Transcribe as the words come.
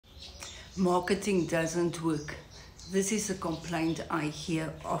Marketing doesn't work. This is a complaint I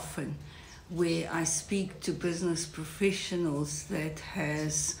hear often, where I speak to business professionals that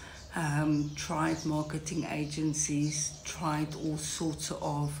has tried marketing agencies, tried all sorts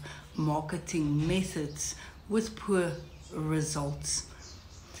of marketing methods with poor results.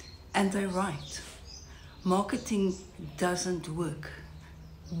 And they're right. Marketing doesn't work.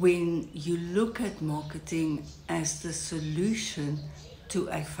 When you look at marketing as the solution to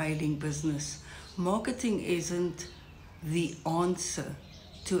a failing business, marketing isn't the answer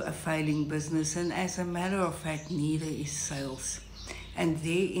to a failing business, and as a matter of fact, neither is sales. And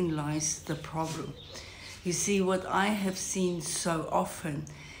therein lies the problem. You see, what I have seen so often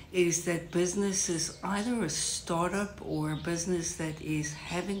is that businesses, either a startup or a business that is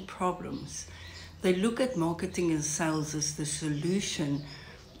having problems, they look at marketing and sales as the solution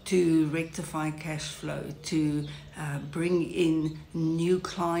to rectify cash flow, to bring in new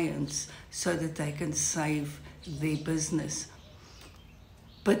clients so that they can save their business.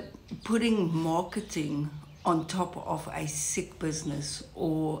 But putting marketing on top of a sick business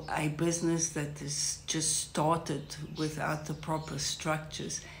or a business that is just started without the proper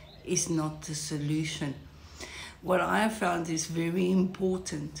structures is not the solution. What I have found is very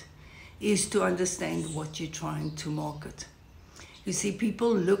important is to understand what you're trying to market. You see,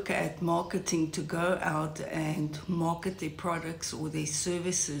 people look at marketing to go out and market their products or their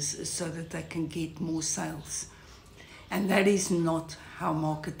services so that they can get more sales. And that is not how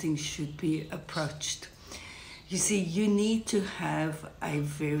marketing should be approached. You see, you need to have a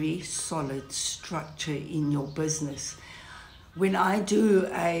very solid structure in your business. When I do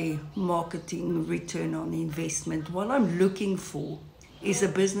a marketing return on investment, what I'm looking for is a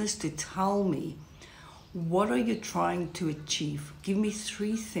business to tell me, what are you trying to achieve? Give me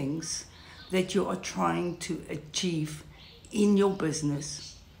 3 things that you are trying to achieve in your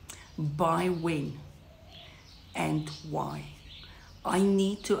business, by when and why. I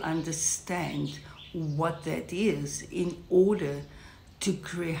need to understand what that is in order to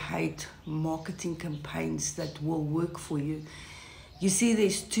create marketing campaigns that will work for you. You see,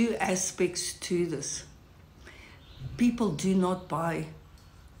 there's 2 aspects to this. People do not buy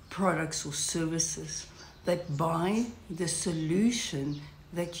products or services. That buy the solution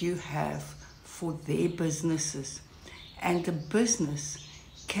that you have for their businesses. And a business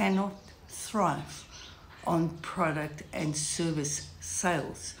cannot thrive on product and service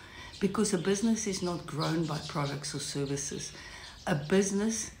sales, because a business is not grown by products or services. A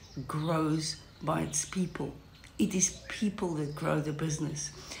business grows by its people. It is people that grow the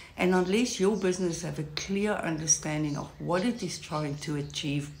business. And unless your business have a clear understanding of what it is trying to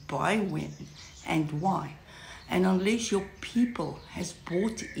achieve, by when and why, and unless your people has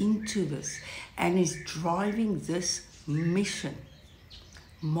bought into this and is driving this mission,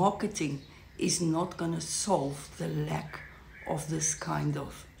 marketing is not going to solve the lack of this kind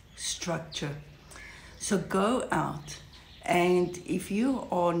of structure. So go out, and if you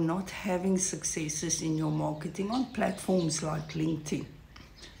are not having successes in your marketing on platforms like LinkedIn,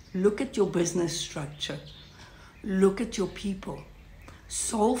 look at your business structure, look at your people,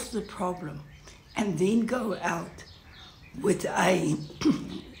 solve the problem, and then go out with a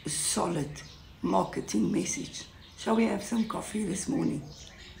solid marketing message. Shall we have some coffee this morning?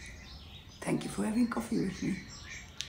 Thank you for having coffee with me.